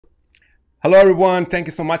Hello, everyone. Thank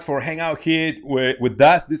you so much for hanging out here with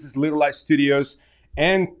us. This is Little Light Studios.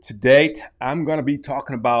 And today, I'm going to be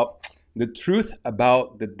talking about the truth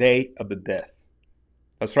about the day of the death.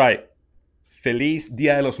 That's right. Feliz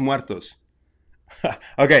Dia de los Muertos.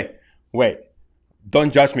 Okay, wait.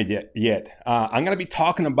 Don't judge me yet. I'm going to be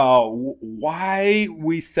talking about why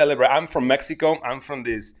we celebrate. I'm from Mexico. I'm from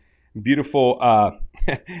this beautiful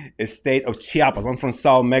state of Chiapas. I'm from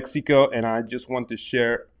South Mexico, and I just want to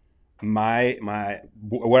share my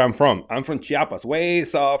where I'm from. I'm from Chiapas, way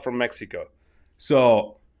south from Mexico.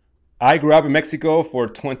 So I grew up in Mexico for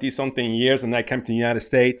 20 something years, and I came to the United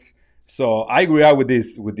States. So I grew up with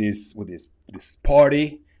this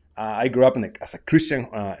party. I grew up as a Christian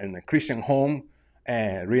in a Christian home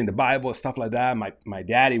and reading the Bible, stuff like that. My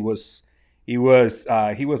daddy was he was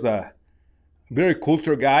a very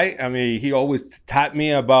cultural guy. I mean, he always taught me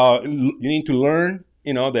about you need to learn,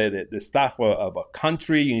 the stuff about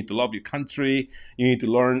country. You need to love your country. You need to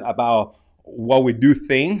learn about what we do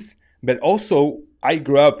things. But also, I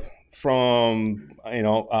grew up from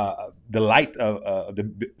the light of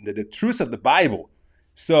the truth of the Bible.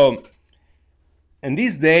 So, and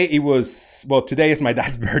this day it was today is my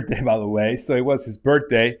dad's birthday, by the way. So it was his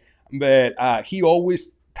birthday, but he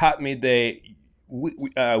always taught me that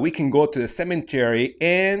we can go to the cemetery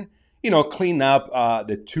and clean up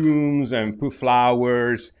the tombs and put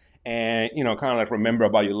flowers and kind of like remember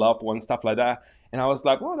about your loved ones, stuff like that. And I was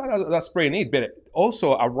like, well, that's pretty neat. But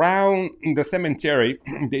also around the cemetery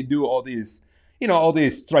they do all these all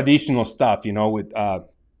this traditional stuff, with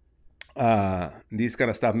this kind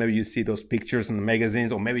of stuff. Maybe you see those pictures in the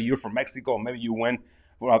magazines, or maybe you're from Mexico, or maybe you went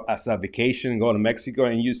as a vacation, go to Mexico,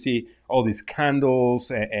 and you see all these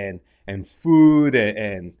candles and food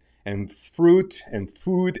and fruit and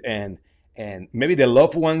food and maybe the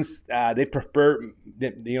loved ones, they prepare,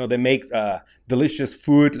 they make delicious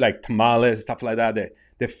food like tamales, stuff like that.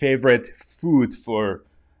 The favorite food for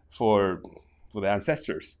the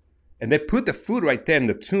ancestors, and they put the food right there in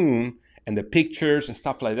the tomb and the pictures and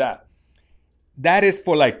stuff like that. That is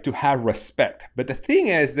for like to have respect. But the thing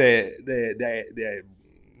is the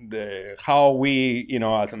how we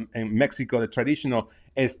as in Mexico, the traditional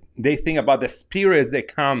is they think about the spirits that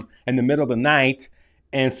come in the middle of the night,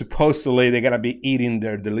 and supposedly they're gonna be eating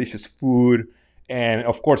their delicious food, and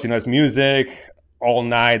of course it's music all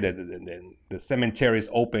night. The cemetery is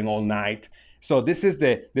open all night. So this is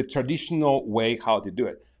the traditional way how to do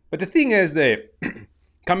it. But the thing is that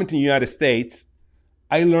coming to the United States,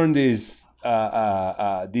 I learned this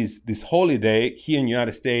holiday here in the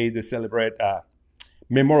United States. They celebrate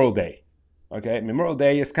Memorial Day. Okay, Memorial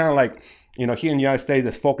Day is kind of like here in the United States,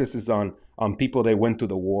 the focus is on people that went to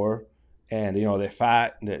the war, and they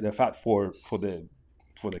fought for the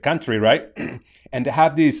country, right? And they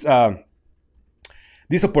have this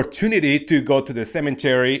opportunity to go to the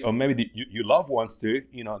cemetery, or maybe your loved ones to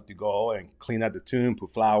go and clean out the tomb, put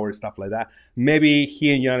flowers, stuff like that. Maybe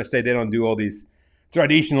here in the United States they don't do all these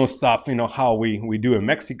traditional stuff, how we do in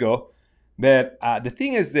Mexico. But the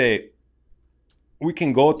thing is that we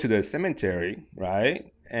can go to the cemetery,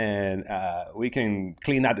 right? And we can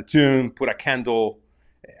clean out the tomb, put a candle.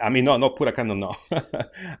 I mean, no, not put a candle, no.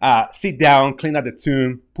 Sit down, clean out the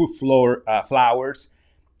tomb, put flowers.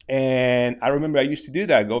 And I remember I used to do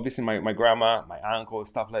that, go visit my grandma, my uncle,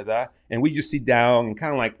 stuff like that. And we just sit down and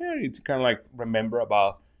kind of like remember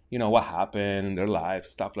about, what happened in their life,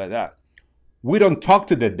 stuff like that. We don't talk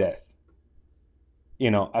to the death.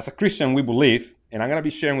 As a Christian, we believe, and I'm going to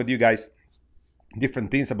be sharing with you guys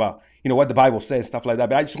different things about, what the Bible says, stuff like that.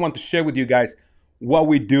 But I just want to share with you guys what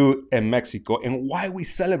we do in Mexico and why we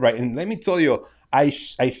celebrate. And let me tell you, I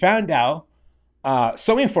found out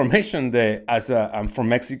some information that I'm from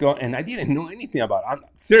Mexico, and I didn't know anything about it.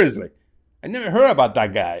 Seriously, I never heard about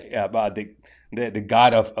that guy, about the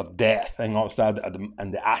god of death and all that,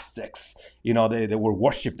 and the Aztecs. They were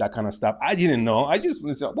worship that kind of stuff. I didn't know. I just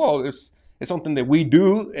said, well, it's something that we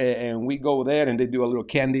do, and we go there, and they do a little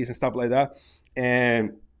candies and stuff like that.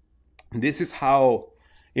 And this is how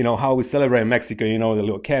how we celebrate in Mexico. The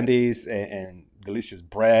little candies and delicious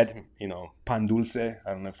bread. Pan dulce. I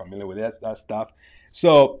don't know if you're familiar with that stuff.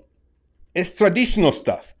 So it's traditional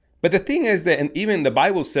stuff. But the thing is that, and even the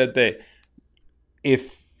Bible said that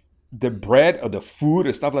if the bread or the food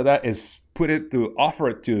or stuff like that is offer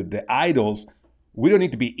it to the idols, we don't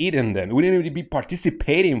need to be eating them. We don't need to be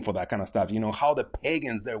participating for that kind of stuff. How the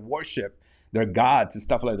pagans, they worship their gods and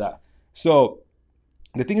stuff like that. So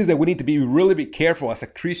the thing is that we need to be careful as a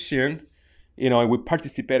Christian. We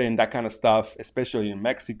participate in that kind of stuff, especially in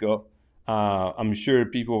Mexico. I'm sure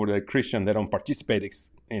people that are Christian, they don't participate, this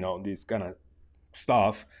kind of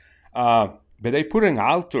stuff. But they put an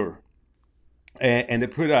altar and they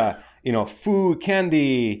put food,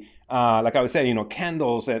 candy, like I was saying,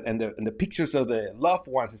 candles and the pictures of the loved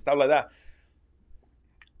ones and stuff like that,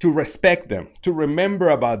 to respect them, to remember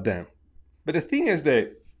about them. But the thing is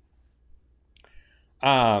that,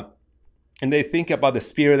 uh, and they think about the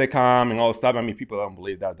spirit that come and all stuff. I mean, people don't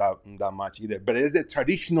believe that much either. But it's the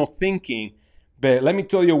traditional thinking. But let me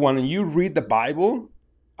tell you, when you read the Bible,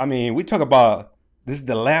 I mean, we talk about this is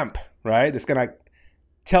the lamp, right? It's gonna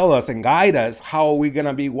tell us and guide us how we're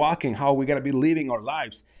gonna be walking, how we're gonna be living our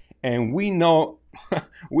lives. And we know,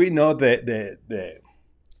 we know that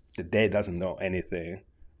the day doesn't know anything,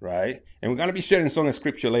 right? And we're gonna be sharing some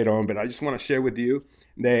scripture later on, but I just want to share with you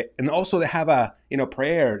that, and also they have a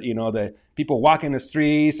prayer. The people walk in the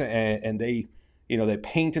streets and they they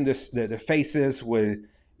paint in the faces with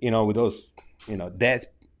with those dead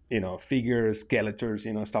figures, skeletons,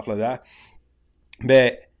 stuff like that.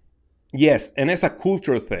 But yes, and it's a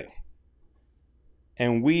cultural thing.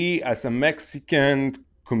 And we, as a Mexican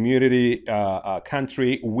community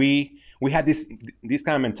country, we had this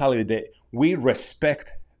kind of mentality that we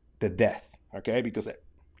respect the death, okay? Because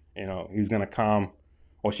he's gonna come,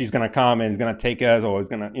 or she's gonna come and he's gonna take us, or it's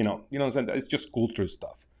gonna what I'm saying? It's just culture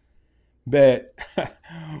stuff. But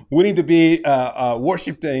we need to be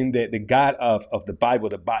worshiping the God of the Bible,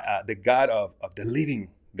 the God of the living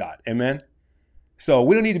God, amen. So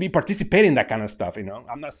we don't need to be participating in that kind of stuff.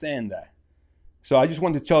 I'm not saying that. So I just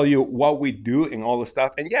want to tell you what we do and all the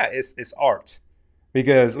stuff. And yeah, it's art.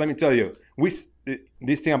 Because let me tell you,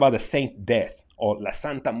 this thing about the saint death or la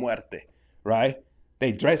santa muerte, right?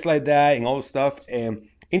 They dress like that and all the stuff. And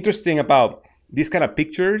interesting about these kind of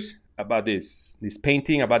pictures, about this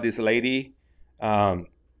painting, about this lady.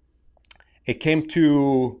 It came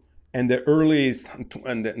to in the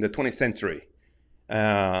in the 20th century,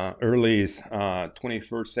 early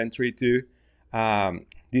 21st century too.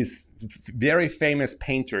 This very famous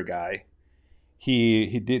painter guy,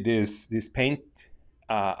 he did this paint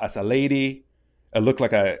as a lady. It looked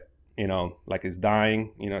like like it's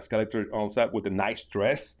dying, skeleton, all that, with a nice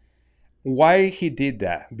dress. Why he did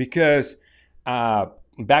that? Because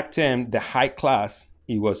back then the high class,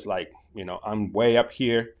 he was like, I'm way up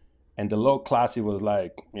here, and the low class, he was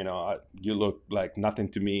like, you look like nothing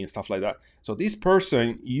to me and stuff like that. So this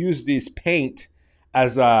person used this paint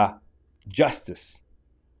as a justice.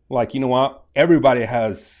 Like, what? We're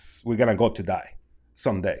going to go to die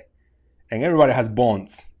someday. And everybody has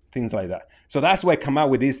bones, things like that. So that's why I come out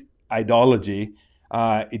with this ideology,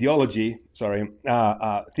 think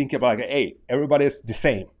about, hey, everybody's the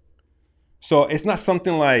same. So it's not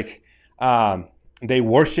something like they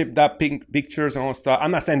worship that pictures and all stuff.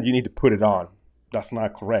 I'm not saying you need to put it on. That's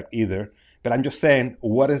not correct either. But I'm just saying,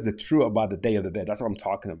 what is the truth about the Day of the Dead? That's what I'm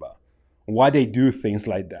talking about. Why they do things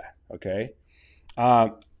like that, okay?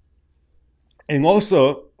 And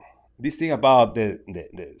also, this thing about the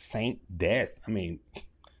saint death. I mean,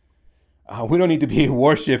 we don't need to be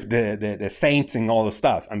worship the saints and all the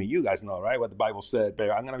stuff. I mean, you guys know, right, what the Bible said, but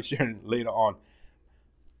I'm going to be sharing later on.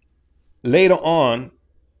 Later on,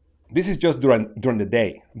 this is just during the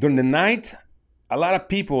day. During the night, a lot of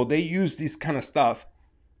people, they use this kind of stuff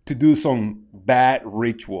to do some bad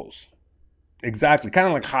rituals. Exactly, kind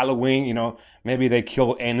of like Halloween, maybe they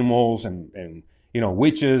kill animals and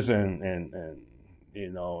witches and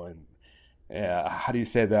how do you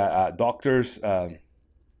say that? Doctors. I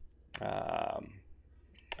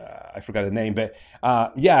forgot the name, but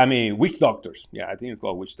I mean, witch doctors. Yeah, I think it's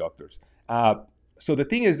called witch doctors. So the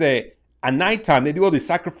thing is that at nighttime, they do all this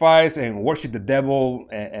sacrifice and worship the devil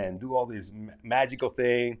and do all this magical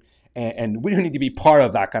thing. And we don't need to be part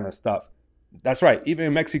of that kind of stuff. That's right. Even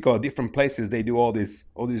in Mexico, different places, they do all this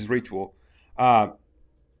ritual.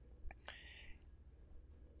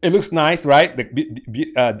 It looks nice, right?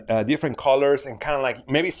 The different colors, and kind of like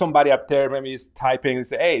maybe somebody up there maybe is typing and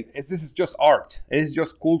say, hey, this is just art. It's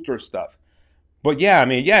just culture stuff. But yeah, I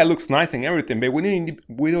mean, yeah, it looks nice and everything, but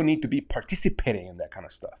we don't need to be participating in that kind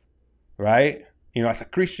of stuff, right? As a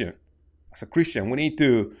Christian, we need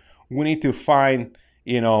to find,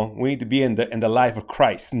 we need to be in the life of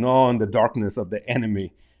Christ, not in the darkness of the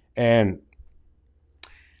enemy. And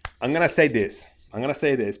I'm gonna say this.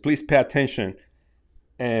 Please pay attention.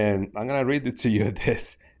 And I'm going to read it to you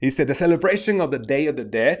this. He said, the celebration of the Day of the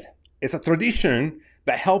Dead is a tradition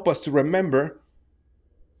that helps us to remember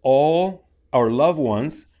all our loved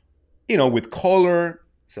ones, with color,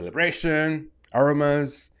 celebration,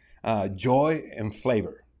 aromas, joy, and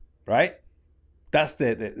flavor, right? That's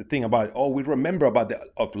the thing about it. We remember about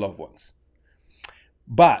of loved ones.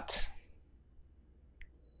 But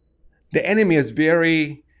the enemy is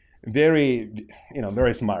very, very,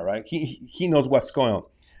 very smart, right? He knows what's going on.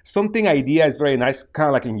 Something idea is very nice, kind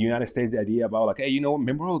of like in the United States, the idea about like, hey,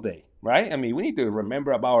 Memorial Day, right? I mean, we need to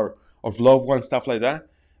remember about our loved ones, stuff like that.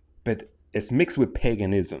 But it's mixed with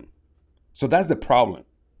paganism. So that's the problem.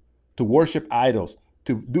 To worship idols,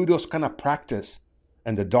 to do those kind of practice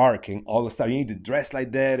in the dark and all the stuff. You need to dress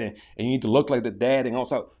like that and you need to look like the dead and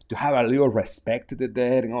also to have a little respect to the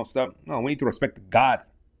dead and all stuff. No, we need to respect God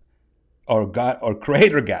or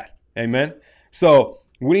creator God. Amen. So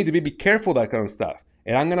we need to be careful that kind of stuff.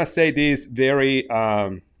 And I'm gonna say this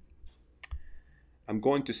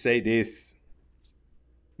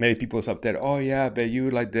maybe people's up there, oh yeah, but you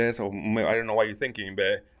like this, or I don't know what you're thinking,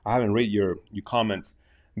 but I haven't read your comments.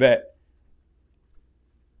 But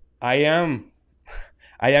I am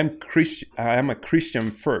a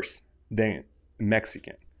Christian first, then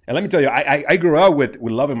Mexican. And let me tell you, I grew up with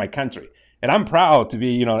loving my country. And I'm proud to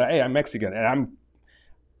be, hey, I'm Mexican and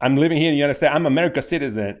I'm living here in the United States. I'm an American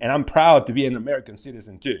citizen and I'm proud to be an American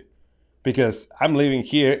citizen too. Because I'm living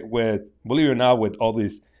here with, believe it or not, with all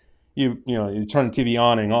these, you turn the TV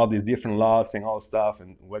on and all these different laws and all stuff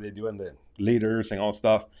and what they're doing, the leaders and all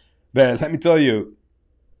stuff. But let me tell you,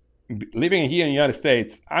 living here in the United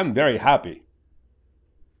States, I'm very happy.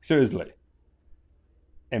 Seriously.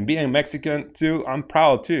 And being Mexican too, I'm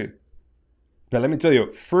proud too. But let me tell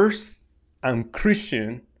you, first, I'm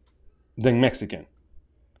Christian, then Mexican.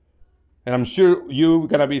 And I'm sure you're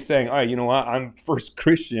going to be saying, all right, you know what? I'm first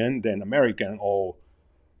Christian, then American, or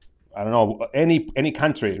I don't know, any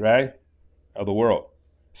country, right, of the world.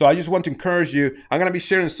 So I just want to encourage you. I'm going to be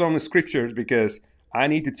sharing some scriptures because I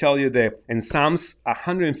need to tell you that in Psalms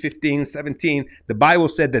 115:17, the Bible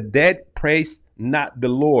said, the dead praise not the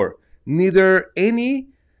Lord, neither any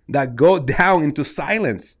that go down into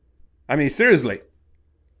silence. I mean, seriously.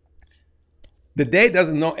 The dead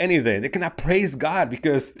doesn't know anything. They cannot praise God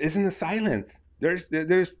because it's in the silence. It's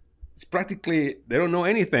practically, they don't know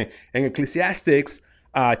anything. And Ecclesiastes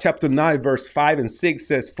chapter 9, verse 5 and 6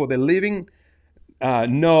 says, for the living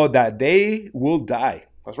know that they will die.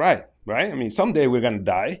 That's right? I mean, someday we're going to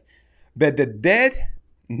die. But the dead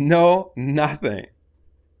know nothing.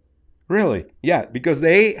 Really? Yeah, because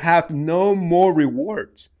they have no more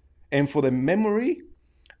rewards. And for the memory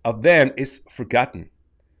of them is forgotten.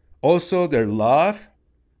 Also, their love,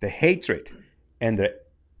 the hatred, and the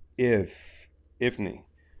ifni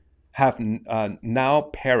have now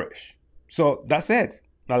perished. So that's it.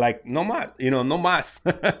 Like no more, no más,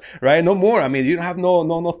 right? No more. I mean, you don't have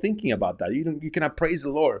no thinking about that. You cannot praise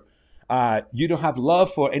the Lord. You don't have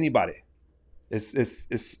love for anybody.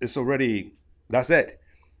 It's already, that's it.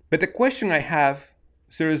 But the question I have,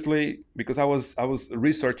 seriously, because I was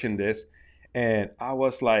researching this, and I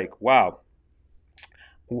was like, wow.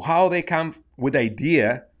 How they come with the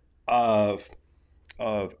idea of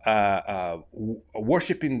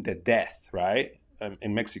worshiping the death, right?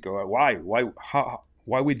 In Mexico,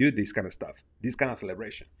 why we do this kind of stuff, this kind of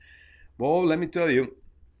celebration? Well, let me tell you,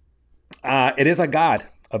 it is a god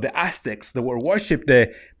of the Aztecs that were worshipped.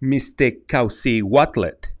 The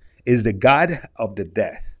Mixtecacihuatl is the god of the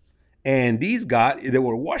death, and these god they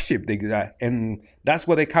were worshipped, and that's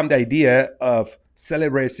where they come the idea of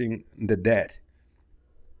celebrating the dead.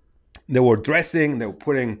 They were dressing, they were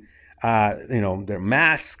putting, their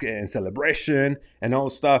mask and celebration and all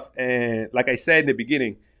stuff. And like I said in the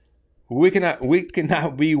beginning, we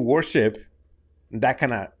cannot be worship that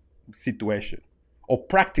kind of situation or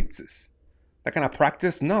practices. That kind of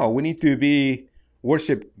practice, no, we need to be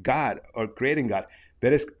worship God or creating God.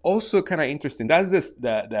 But it's also kind of interesting. That's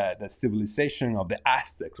the civilization of the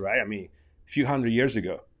Aztecs, right? I mean, a few hundred years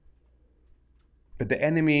ago. But the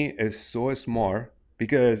enemy is so smart,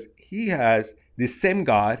 because he has the same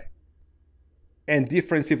God and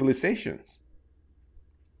different civilizations.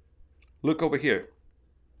 Look over here.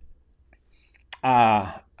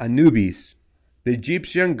 Anubis, the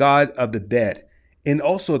Egyptian god of the dead, and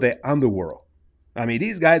also the underworld. I mean,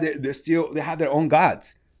 these guys, they have their own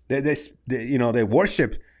gods. They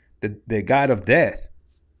worship the god of death.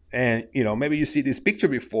 And, maybe you see this picture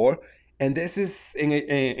before, and this is in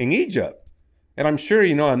Egypt. And I'm sure,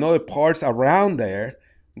 in other parts around there,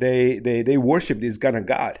 they worship this kind of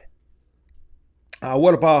God.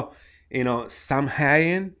 What about,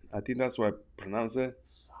 Samhain? I think that's what I pronounce it.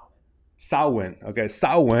 Samhain. Okay,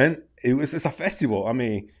 Samhain. It's a festival. I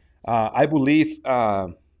mean, I believe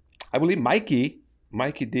Mikey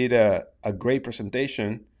did a great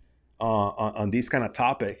presentation on this kind of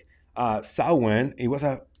topic. Samhain. It was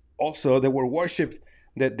also they were worshipped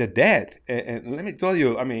the dead. And let me tell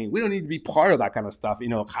you, I mean, we don't need to be part of that kind of stuff,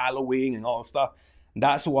 Halloween and all stuff.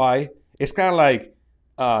 That's why it's kind of like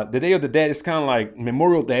the Day of the Dead is kind of like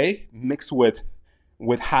Memorial Day mixed with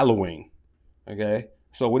Halloween, okay?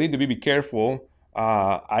 So we need to be careful.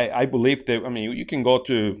 I believe that, I mean, you can go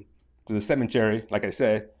to the cemetery, like I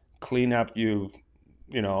said, clean up where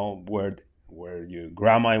your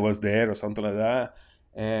grandma was dead or something like that,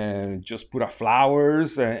 and just put up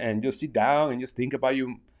flowers and just sit down and just think about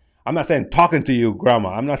you. I'm not saying talking to you, grandma.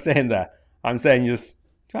 I'm not saying that. I'm saying just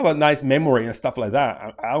have a nice memory and stuff like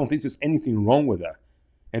that. I don't think there's anything wrong with that.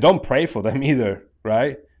 And don't pray for them either,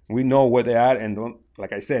 right? We know where they are, and don't,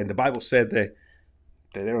 like I said, the Bible said that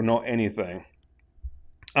they don't know anything.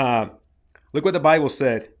 Uh, Look what the Bible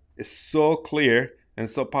said. It's so clear and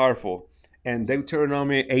so powerful. And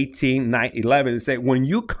Deuteronomy 18, 9, 11, it said, when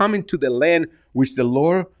you come into the land which the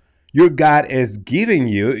Lord your God is giving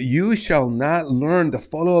you, you shall not learn to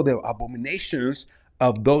follow the abominations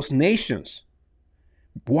of those nations.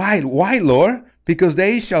 Why, Lord? Because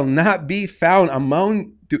they shall not be found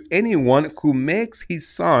among to anyone who makes his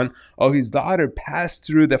son or his daughter pass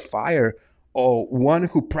through the fire, or one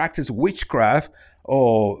who practices witchcraft,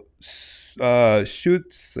 or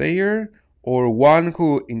soothsayer, or one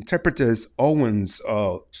who interprets omens,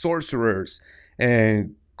 sorcerers,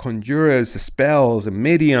 and conjurers spells, and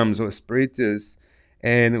mediums or spiritists,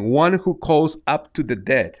 and one who calls up to the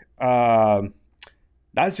dead.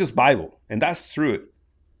 That's just Bible, and that's truth.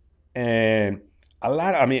 And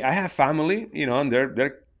I mean, I have family, and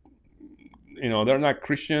they're not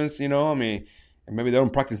Christians, I mean, maybe they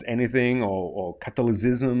don't practice anything, or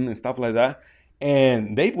Catholicism and stuff like that.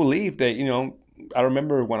 And they believe that, I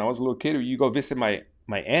remember when I was a little kid, you go visit my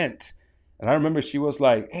aunt, and I remember she was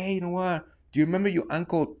like, hey, you know what? Do you remember your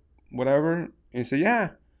uncle, whatever? And he said, yeah.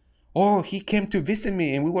 Oh, he came to visit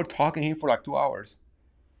me, and we were talking to him for like 2 hours.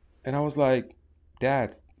 And I was like,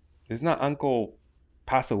 Dad, isn't that uncle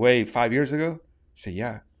passed away 5 years ago? He said,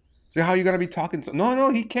 yeah. So how are you gonna be talking to?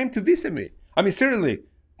 No, he came to visit me. I mean, seriously,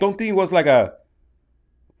 don't think it was like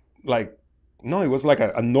no, it was like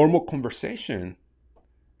a normal conversation,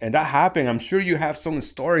 and that happened. I'm sure you have some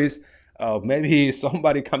stories of maybe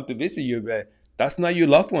somebody come to visit you, but that's not your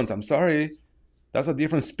loved ones. I'm sorry, that's a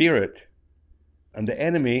different spirit, and the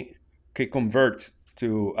enemy can convert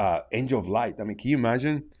to angel of light. I mean, can you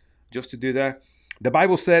imagine just to do that? The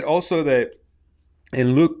Bible said also that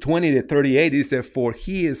in Luke 20 to 38, he said, for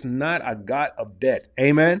he is not a God of death,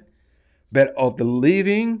 amen, but of the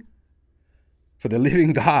living, for the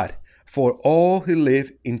living God, for all who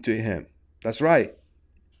live into him. That's right.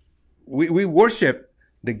 We worship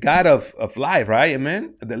the God of life, right?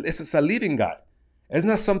 Amen. This is a living God. It's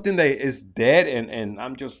not something that is dead and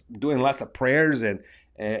I'm just doing lots of prayers and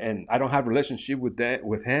I don't have a relationship with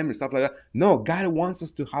him and stuff like that. No, God wants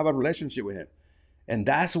us to have a relationship with him. And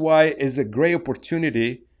that's why it's a great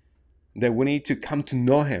opportunity that we need to come to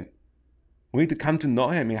know him. We need to come to know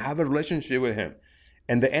him and have a relationship with him.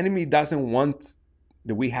 And the enemy doesn't want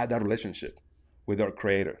that we have that relationship with our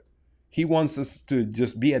Creator. He wants us to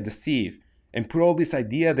just be deceived and put all this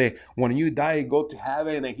idea that when you die, go to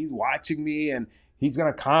heaven and he's watching me and he's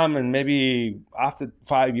going to come and maybe after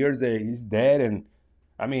 5 years that he's dead. And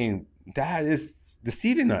I mean, that is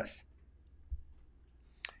deceiving us.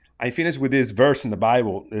 I finish with this verse in the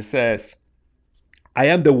Bible. It says, I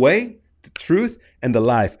am the way, the truth, and the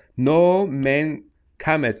life. No man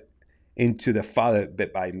cometh into the Father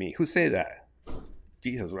but by me. Who said that?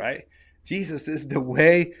 Jesus, right? Jesus is the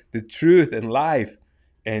way, the truth, and life.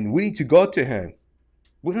 And we need to go to him.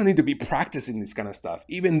 We don't need to be practicing this kind of stuff.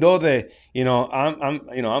 Even though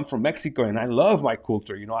I'm from Mexico and I love my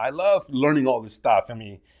culture. I love learning all this stuff. I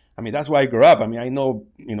mean that's why I grew up. I mean, I know,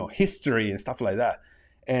 history and stuff like that.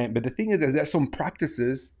 But the thing is that there's some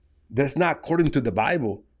practices that's not according to the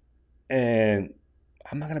Bible. And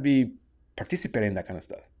I'm not going to be participating in that kind of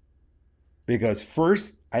stuff. Because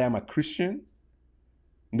first, I am a Christian,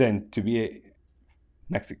 then to be a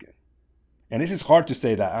Mexican. And this is hard to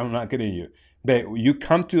say that, I'm not kidding you. But you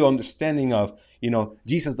come to the understanding of,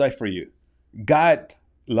 Jesus died for you. God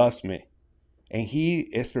loves me. And he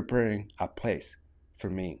is preparing a place for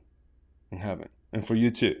me in heaven. And for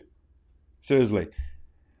you too. Seriously.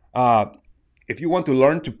 If you want to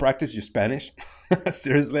learn to practice your Spanish,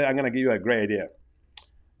 seriously, I'm going to give you a great idea.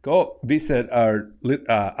 Go visit our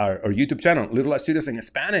YouTube channel, Little Light Studios in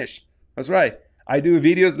Spanish. That's right. I do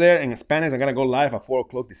videos there in Spanish. I'm going to go live at 4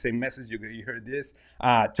 o'clock, the same message you heard this.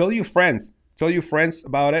 Tell your friends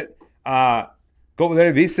about it. Go over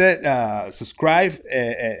there, visit, subscribe,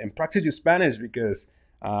 and practice your Spanish because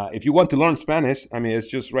if you want to learn Spanish, I mean, it's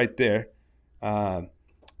just right there.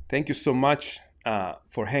 Thank you so much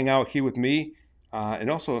for hanging out here with me. And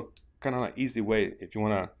also, kind of an easy way, if you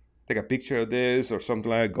want to take a picture of this or something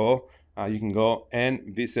like that, you can go and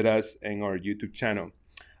visit us in our YouTube channel.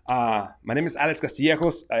 My name is Alex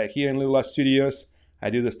Castillejos here in Little Light Studios. I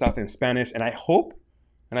do the stuff in Spanish, and I hope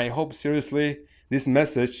seriously this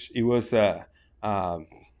message, it was do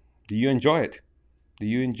you enjoy it? Do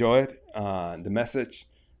you enjoy it? The message?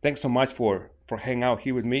 Thanks so much for hanging out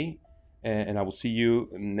here with me, and I will see you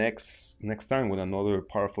next time with another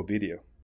powerful video.